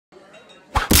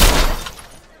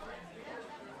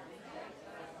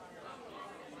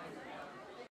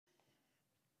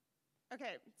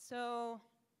Okay, so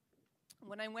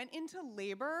when I went into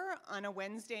labor on a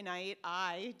Wednesday night,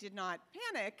 I did not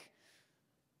panic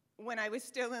when I was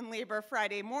still in labor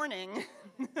Friday morning.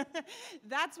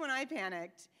 That's when I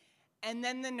panicked. And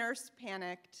then the nurse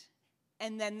panicked,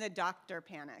 and then the doctor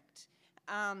panicked.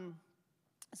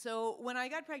 So when I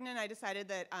got pregnant, I decided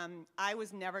that I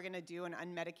was never going to do an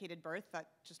unmedicated birth. That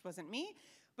just wasn't me.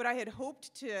 But I had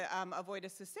hoped to avoid a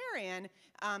cesarean.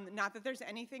 Not that there's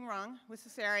anything wrong with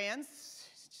cesareans,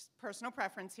 it's just personal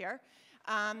preference here.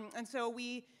 And so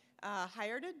we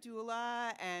hired a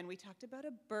doula, and we talked about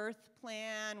a birth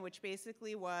plan, which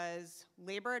basically was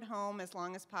labor at home as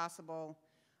long as possible,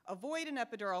 avoid an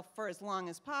epidural for as long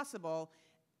as possible,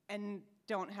 and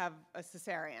don't have a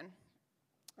cesarean.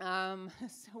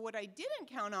 So what I didn't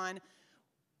count on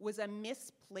was a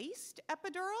misplaced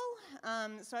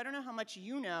epidural. So I don't know how much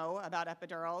you know about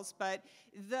epidurals, but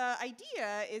the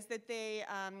idea is that they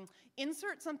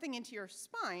insert something into your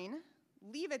spine,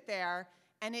 leave it there,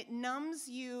 and it numbs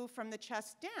you from the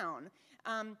chest down.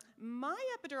 My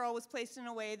epidural was placed in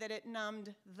a way that it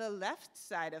numbed the left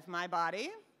side of my body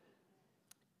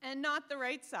and not the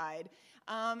right side.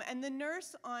 And the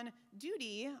nurse on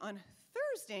duty on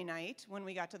Thursday night, when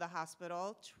we got to the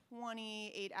hospital,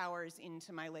 28 hours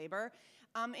into my labor,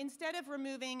 instead of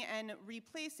removing and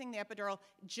replacing the epidural,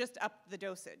 just upped the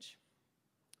dosage.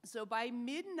 So by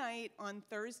midnight on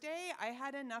Thursday, I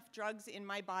had enough drugs in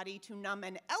my body to numb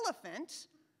an elephant,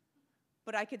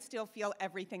 but I could still feel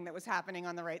everything that was happening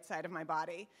on the right side of my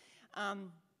body.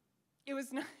 It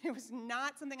was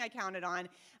not something I counted on.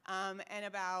 And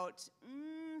about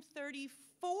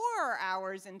 34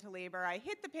 hours into labor, I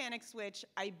hit the panic switch.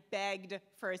 I begged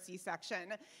for a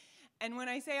C-section. And when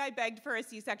I say I begged for a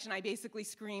C-section, I basically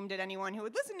screamed at anyone who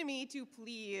would listen to me to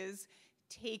please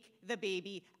take the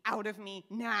baby out of me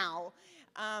now.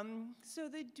 So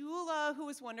the doula, who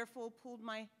was wonderful, pulled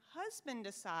my husband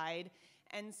aside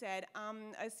and said,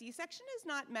 a C-section is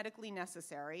not medically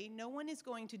necessary. No one is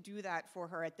going to do that for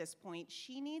her at this point.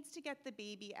 She needs to get the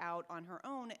baby out on her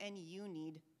own, and you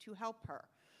need to help her.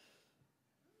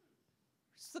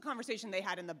 This is the conversation they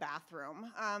had in the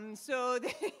bathroom. So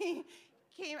they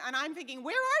came, and I'm thinking,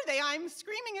 where are they? I'm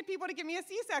screaming at people to give me a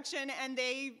C-section, and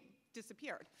they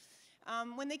disappeared.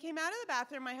 When they came out of the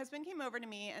bathroom, my husband came over to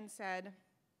me and said,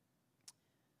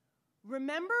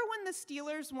 "Remember when the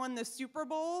Steelers won the Super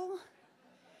Bowl?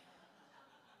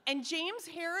 And James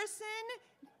Harrison,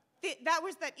 that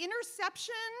was that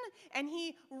interception, and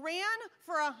he ran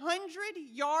for 100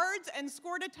 yards and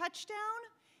scored a touchdown?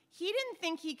 He didn't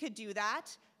think he could do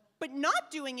that, but not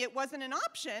doing it wasn't an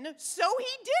option, so he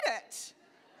did it."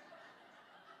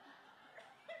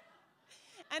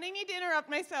 And I need to interrupt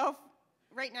myself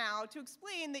right now to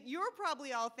explain that you're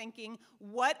probably all thinking,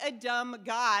 what a dumb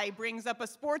guy brings up a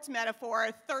sports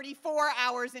metaphor 34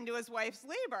 hours into his wife's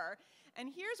labor. And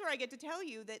here's where I get to tell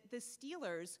you that the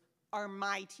Steelers are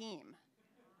my team.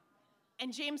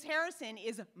 And James Harrison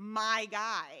is my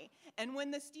guy. And when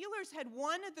the Steelers had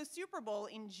won the Super Bowl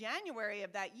in January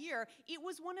of that year, it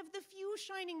was one of the few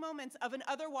shining moments of an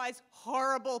otherwise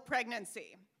horrible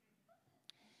pregnancy.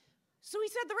 So he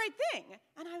said the right thing,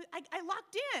 and I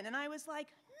locked in, and I was like,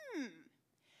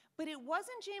 But it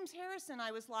wasn't James Harrison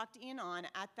I was locked in on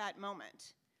at that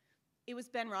moment. It was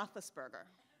Ben Roethlisberger.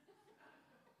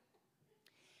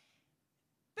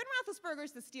 Ben Roethlisberger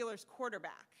is the Steelers'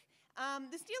 quarterback.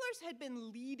 The Steelers had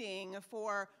been leading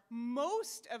for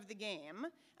most of the game.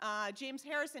 James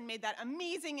Harrison made that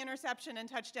amazing interception and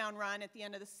touchdown run at the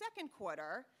end of the second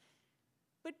quarter.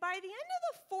 But by the end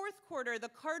of the fourth quarter, the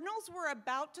Cardinals were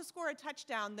about to score a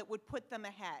touchdown that would put them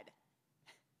ahead.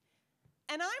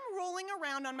 And I'm rolling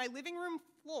around on my living room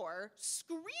floor,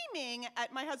 screaming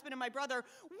at my husband and my brother,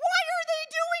 "Why are they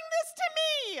doing this to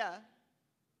me?"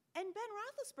 And Ben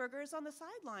Roethlisberger is on the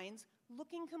sidelines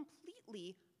looking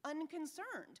completely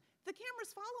unconcerned. The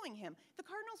camera's following him. The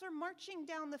Cardinals are marching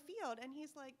down the field, and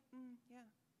he's like,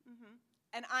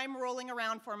 And I'm rolling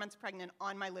around 4 months pregnant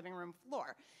on my living room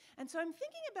floor. And so I'm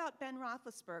thinking about Ben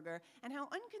Roethlisberger and how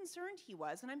unconcerned he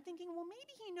was, and I'm thinking, well,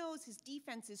 maybe he knows his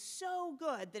defense is so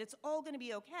good that it's all going to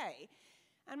be okay.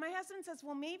 And my husband says,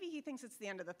 well, maybe he thinks it's the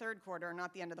end of the third quarter,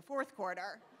 not the end of the fourth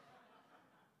quarter.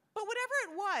 But whatever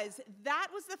it was,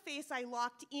 that was the face I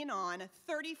locked in on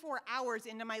 34 hours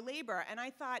into my labor. And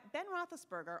I thought, Ben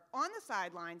Roethlisberger on the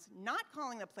sidelines, not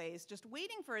calling the plays, just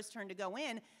waiting for his turn to go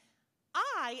in.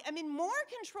 I am in more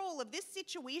control of this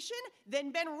situation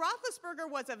than Ben Roethlisberger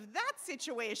was of that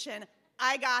situation.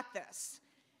 I got this.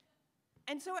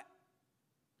 And so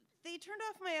they turned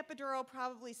off my epidural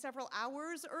probably several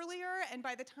hours earlier, and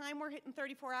by the time we're hitting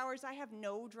 34 hours, I have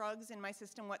no drugs in my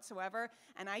system whatsoever,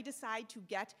 and I decide to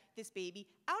get this baby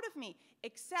out of me,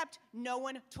 except no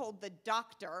one told the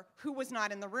doctor, who was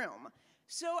not in the room.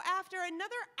 So after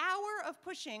another hour of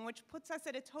pushing, which puts us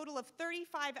at a total of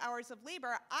 35 hours of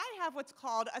labor, I have what's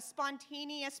called a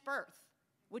spontaneous birth,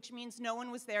 which means no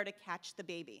one was there to catch the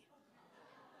baby.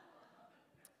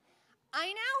 I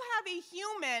now have a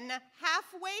human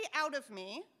halfway out of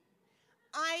me.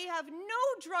 I have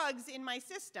no drugs in my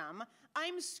system.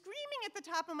 I'm screaming at the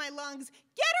top of my lungs,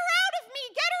 "Get her out of me!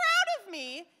 Get her out of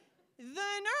me!"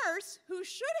 The nurse, who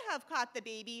should have caught the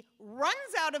baby,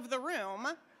 runs out of the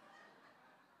room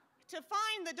to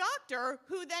find the doctor,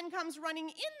 who then comes running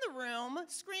in the room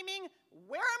screaming,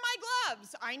 "Where are my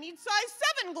gloves? I need size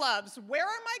 7 gloves. Where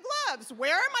are my gloves?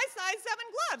 Where are my size 7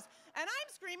 gloves?" And I'm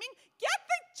screaming, "Get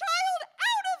the child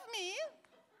out of me!"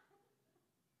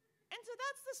 And so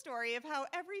that's the story of how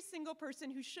every single person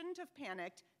who shouldn't have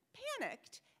panicked,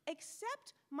 panicked,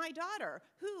 except my daughter,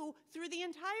 who, through the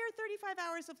entire 35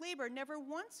 hours of labor, never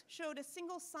once showed a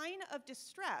single sign of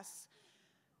distress,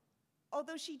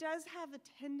 although she does have a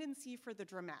tendency for the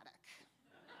dramatic.